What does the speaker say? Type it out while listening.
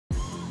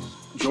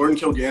Jordan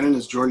Kilganon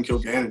is Jordan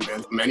Kilganon,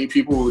 man. Many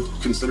people would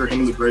consider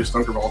him the greatest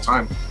dunker of all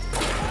time.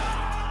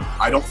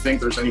 I don't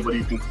think there's anybody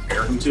you can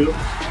compare him to.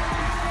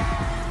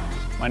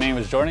 My name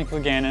is Jordan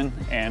Kilganon,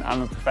 and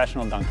I'm a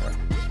professional dunker.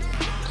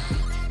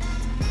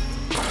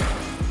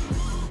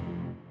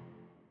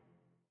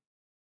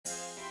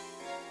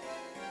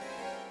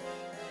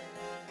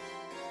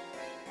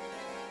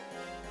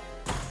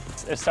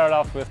 It started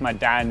off with my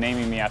dad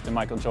naming me after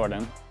Michael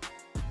Jordan.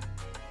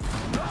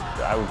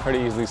 I would pretty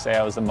easily say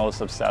I was the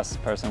most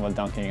obsessed person with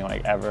dunking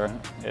like ever.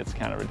 It's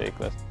kind of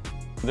ridiculous.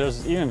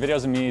 There's even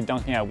videos of me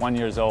dunking at 1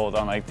 year old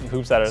on like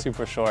hoops that are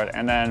super short,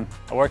 and then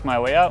I worked my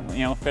way up,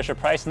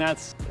 Fisher-Price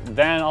nets.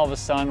 Then all of a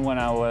sudden when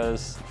I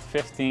was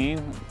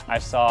 15, I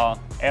saw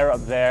Air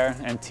Up There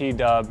and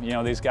T-Dub,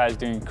 these guys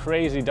doing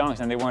crazy dunks,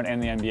 and they weren't in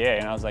the NBA.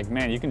 And I was like,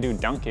 man, you can do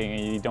dunking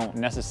and you don't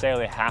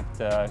necessarily have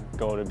to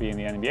go to be in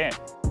the NBA.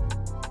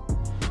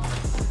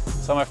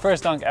 So my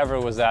first dunk ever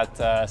was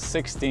at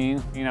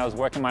 16. I was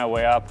working my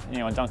way up,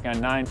 dunking on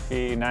 9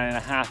 feet,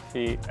 9.5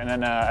 feet. And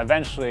then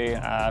eventually,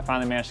 I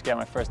finally managed to get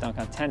my first dunk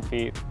on 10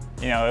 feet.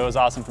 It was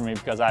awesome for me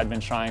because I'd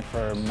been trying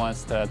for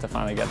months to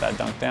finally get that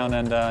dunk down.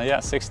 And yeah,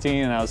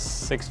 16, and I was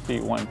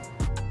 6'1".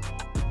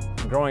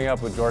 Growing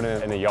up with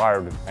Jordan in the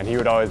yard, and he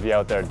would always be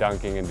out there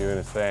dunking and doing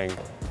his thing.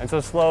 And so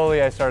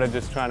slowly I started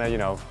just trying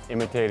to,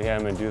 imitate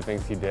him and do the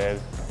things he did.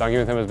 Dunking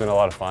with him has been a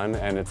lot of fun,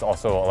 and it's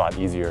also a lot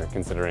easier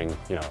considering,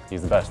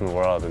 he's the best in the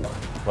world, and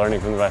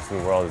learning from the best in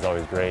the world is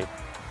always great.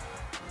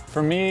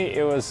 For me,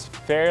 it was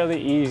fairly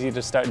easy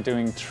to start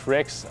doing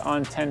tricks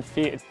on 10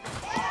 feet.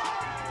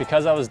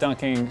 Because I was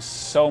dunking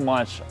so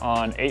much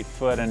on 8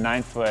 foot and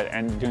 9 foot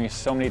and doing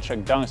so many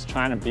trick dunks,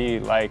 trying to be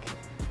like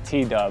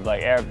T-Dub,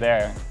 like Air Up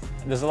There.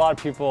 There's a lot of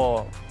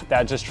people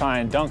that just try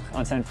and dunk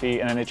on 10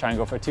 feet and then they try and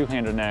go for a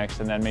two-hander next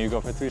and then maybe go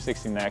for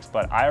 360 next,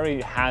 but I already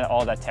had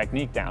all that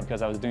technique down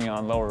because I was doing it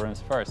on lower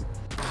rims first.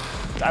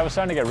 I was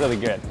starting to get really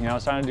good. I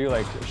was starting to do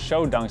like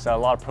show dunks that a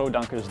lot of pro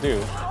dunkers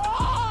do.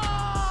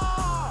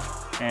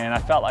 And I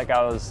felt like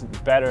I was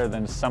better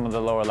than some of the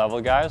lower level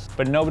guys,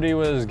 but nobody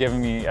was giving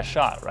me a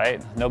shot,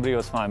 right? Nobody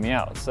was flying me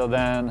out. So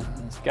then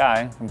this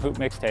guy from Hoop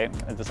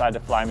Mixtape decided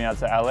to fly me out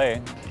to LA,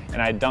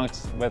 and I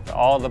dunked with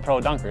all the pro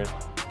dunkers.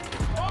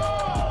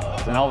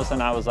 And all of a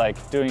sudden I was like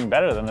doing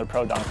better than the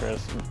pro dunkers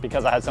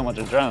because I had so much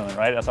adrenaline,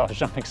 right? So I was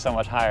jumping so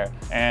much higher.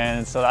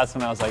 And so that's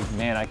when I was like,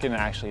 man, I can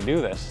actually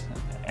do this.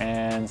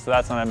 And so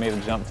that's when I made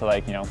the jump to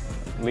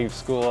leave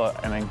school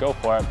and then go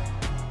for it.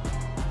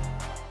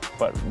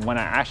 But when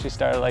I actually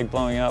started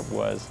blowing up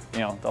was,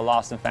 the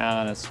Lost and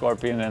Found and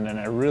Scorpion, and then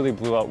it really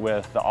blew up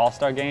with the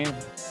All-Star Game.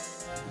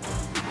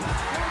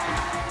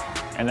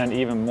 And then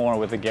even more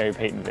with the Gary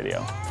Payton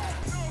video.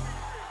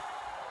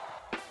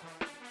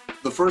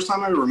 The first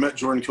time I ever met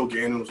Jordan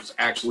Kilganon was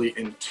actually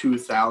in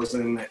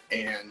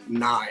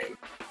 2009.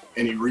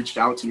 And he reached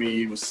out to me.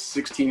 He was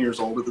 16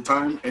 years old at the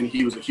time, and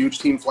he was a huge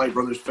Team Flight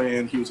Brothers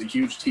fan. He was a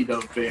huge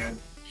T-Dub fan.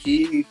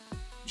 He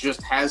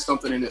just has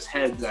something in his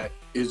head that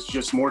is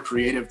just more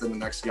creative than the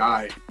next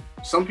guy.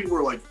 Some people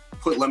are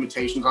put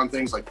limitations on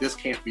things like this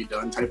can't be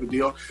done type of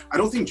deal. I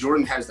don't think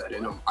Jordan has that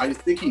in him. I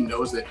think he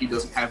knows that he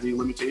doesn't have any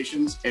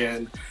limitations,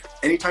 and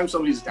anytime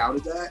somebody's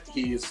doubted that,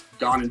 he's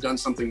gone and done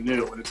something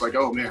new, and it's like,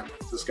 oh man,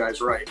 this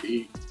guy's right.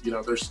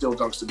 There's still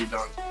dunks to be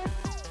done.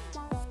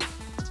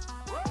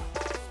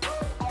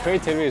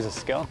 Creativity is a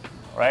skill,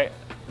 right?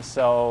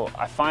 So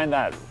I find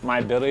that my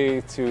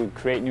ability to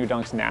create new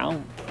dunks now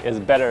is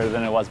better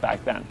than it was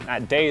back then.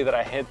 That day that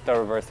I hit the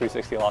reverse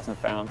 360 Lost and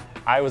Found,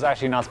 I was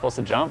actually not supposed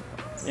to jump.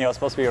 It was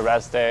supposed to be a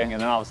rest day, and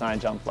then all of a sudden I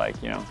jumped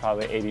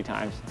probably 80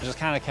 times. I just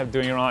kind of kept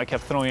doing it wrong. I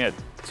kept throwing it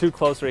too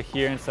close right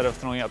here instead of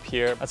throwing it up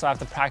here. That's why I have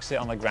to practice it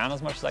on the ground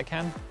as much as I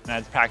can. And I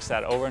have to practice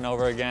that over and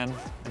over again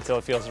until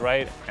it feels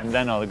right, and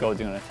then I'll go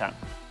do an attempt.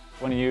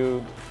 When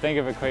you think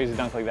of a crazy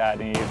dunk like that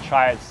and you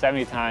try it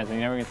 70 times and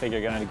you never even think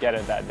you're gonna get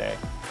it that day,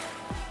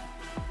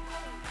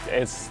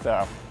 it's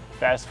the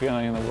best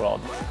feeling in the world.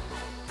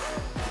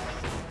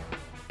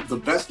 The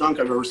best dunk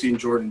I've ever seen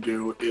Jordan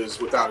do is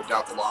without a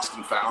doubt the Lost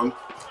and Found.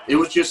 It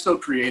was just so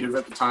creative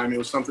at the time. It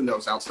was something that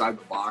was outside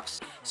the box.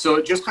 So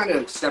it just kind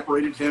of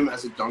separated him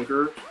as a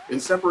dunker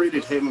and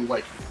separated him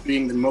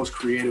being the most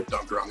creative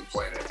dunker on the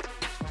planet.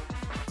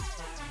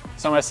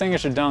 So my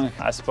signature dunk,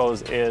 I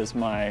suppose, is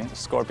my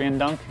Scorpion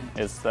dunk.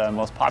 It's the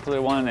most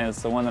popular one, and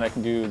it's the one that I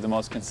can do the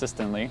most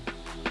consistently.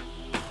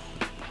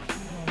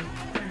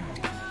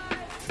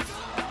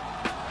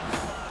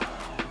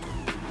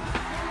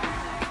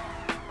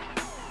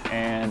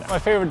 And my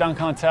favorite dunk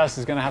contest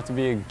is gonna have to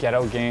be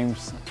Ghetto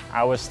Games.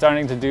 I was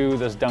starting to do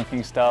this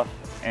dunking stuff,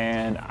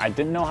 and I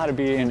didn't know how to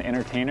be an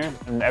entertainer,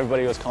 and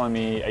everybody was calling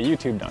me a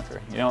YouTube dunker.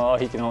 Oh,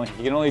 he can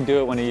only do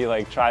it when he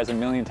tries a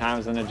million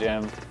times in the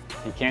gym.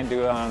 He can't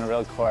do it on a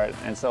real court.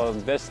 And so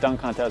this dunk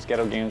contest,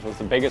 Ghetto Games, was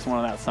the biggest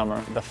one of that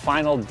summer. The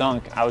final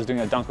dunk, I was doing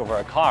a dunk over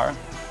a car.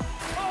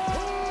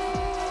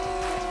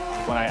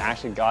 When I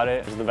actually got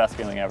it, it was the best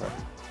feeling ever.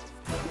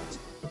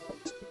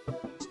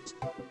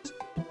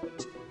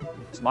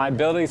 My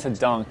ability to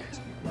dunk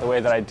the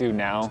way that I do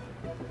now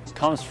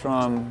comes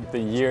from the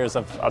years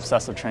of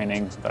obsessive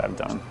training that I've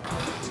done.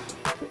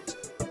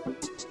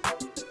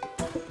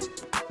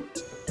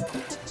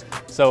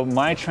 So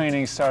my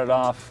training started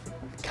off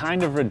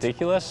kind of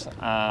ridiculous.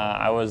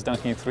 I was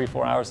dunking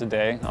 3-4 hours a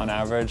day on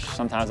average.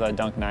 Sometimes I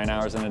dunk 9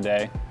 hours in a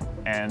day.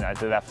 And I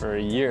did that for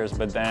years,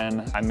 but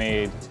then I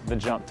made the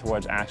jump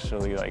towards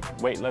actually like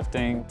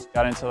weightlifting,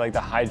 got into like the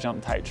high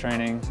jump type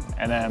training,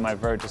 and then my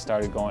vert just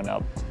started going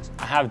up.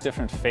 I have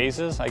different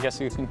phases, I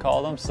guess you can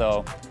call them.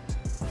 So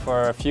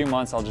for a few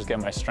months, I'll just get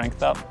my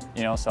strength up,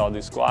 you know, so I'll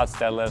do squats,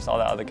 deadlifts, all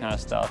that other kind of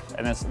stuff.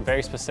 And it's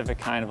very specific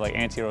kind of like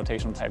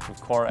anti-rotational type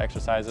of core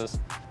exercises.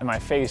 In my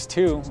phase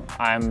 2,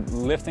 I'm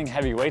lifting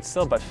heavy weights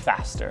still, but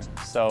faster.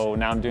 So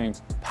now I'm doing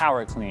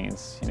power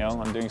cleans, you know,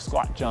 I'm doing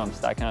squat jumps,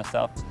 that kind of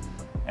stuff.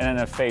 And then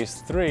in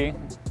phase 3,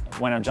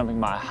 when I'm jumping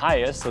my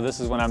highest, so this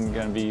is when I'm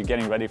going to be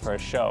getting ready for a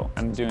show,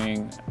 I'm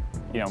doing,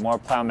 you know, more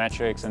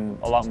plyometrics and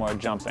a lot more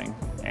jumping,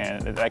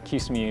 and that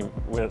keeps me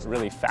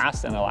really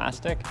fast and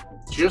elastic.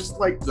 Just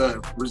like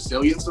the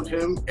resilience of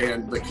him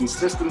and the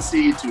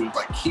consistency to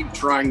like keep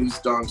trying these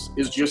dunks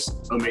is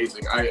just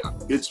amazing.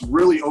 It's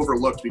really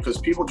overlooked because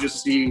people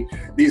just see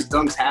these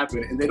dunks happen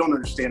and they don't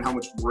understand how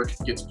much work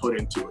gets put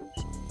into it.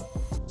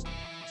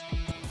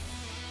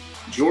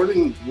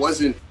 Jordan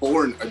wasn't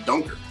born a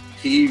dunker.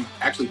 He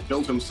actually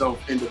built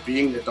himself into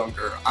being a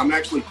dunker. I'm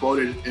actually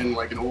quoted in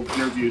like an old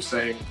interview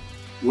saying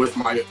with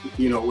my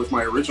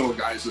original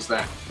guys is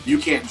that you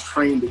can't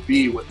train to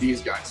be what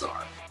these guys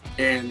are.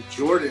 And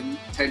Jordan,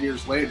 10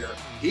 years later,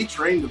 he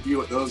trained to be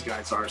what those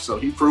guys are, so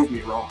he proved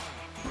me wrong.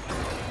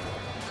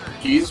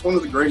 He's one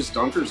of the greatest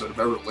dunkers that have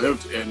ever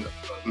lived, and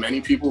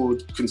many people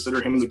would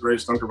consider him the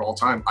greatest dunker of all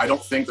time. I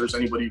don't think there's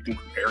anybody you can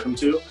compare him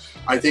to.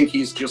 I think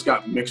he's just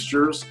got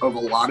mixtures of a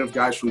lot of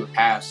guys from the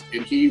past,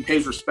 and he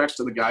pays respects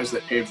to the guys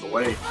that paved the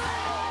way.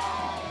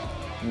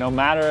 No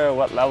matter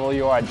what level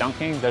you are at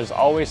dunking, there's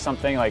always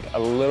something like a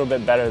little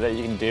bit better that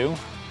you can do.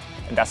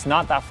 And that's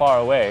not that far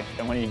away.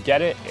 And when you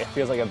get it, it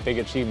feels like a big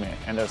achievement.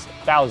 And there's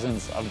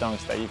thousands of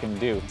dunks that you can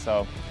do.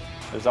 So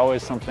there's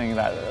always something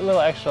that a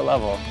little extra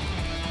level.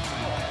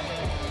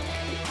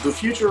 The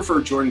future for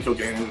Jordan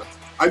Kilganon,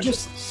 I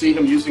just see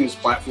him using his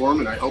platform,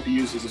 and I hope he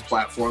uses his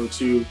platform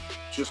to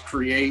just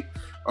create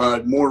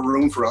more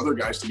room for other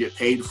guys to get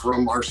paid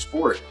from our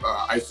sport.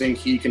 I think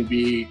he can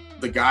be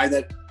the guy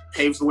that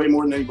paves the way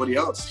more than anybody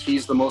else.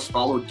 He's the most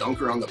followed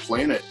dunker on the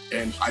planet,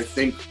 and I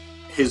think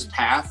his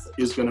path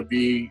is going to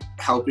be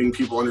helping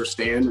people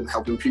understand and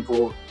helping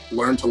people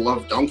learn to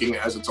love dunking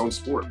as its own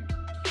sport.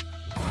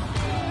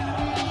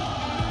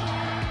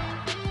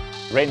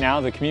 Right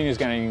now, the community is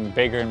getting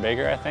bigger and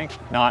bigger, I think.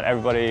 Not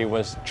everybody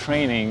was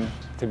training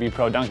to be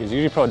pro dunkers.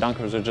 Usually pro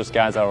dunkers are just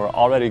guys that were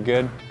already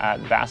good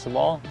at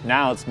basketball.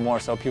 Now it's more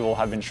so people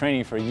have been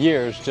training for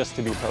years just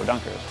to be pro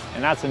dunkers.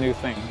 And that's a new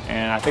thing.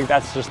 And I think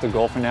that's just the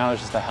goal for now, is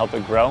just to help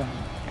it grow.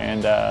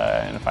 And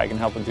if I can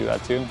help it do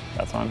that too,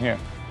 that's why I'm here.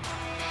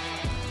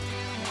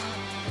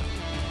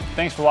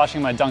 Thanks for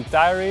watching my Dunk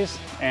Diaries,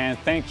 and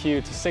thank you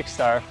to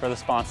 6-Star for the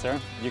sponsor.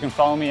 You can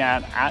follow me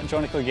at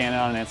Jordan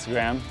Kilganon on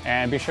Instagram,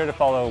 and be sure to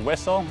follow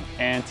Whistle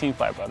and Team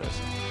Flight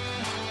Brothers.